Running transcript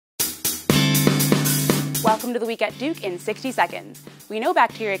Welcome to the week at Duke in 60 seconds. We know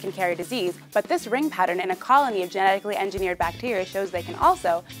bacteria can carry disease, but this ring pattern in a colony of genetically engineered bacteria shows they can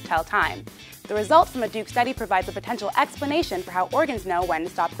also tell time. The result from a Duke study provides a potential explanation for how organs know when to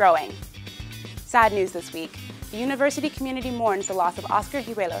stop growing. Sad news this week. The university community mourns the loss of Oscar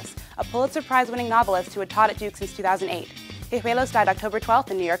Hijuelos, a Pulitzer-Prize winning novelist who had taught at Duke since 2008. Hijuelos died October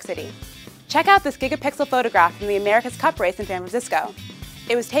 12th in New York City. Check out this Gigapixel photograph from the America's Cup race in San Francisco.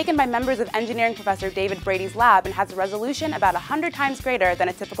 It was taken by members of engineering professor David Brady's lab and has a resolution about 100 times greater than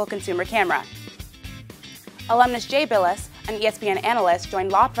a typical consumer camera. Alumnus Jay Bilas, an ESPN analyst,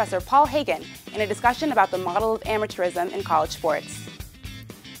 joined law professor Paul Haagen in a discussion about the model of amateurism in college sports.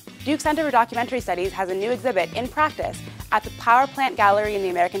 Duke Center for Documentary Studies has a new exhibit in practice at the Power Plant Gallery in the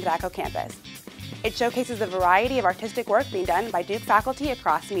American Tobacco campus. It showcases the variety of artistic work being done by Duke faculty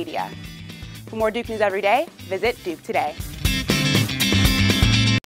across media. For more Duke news every day, visit Duke Today.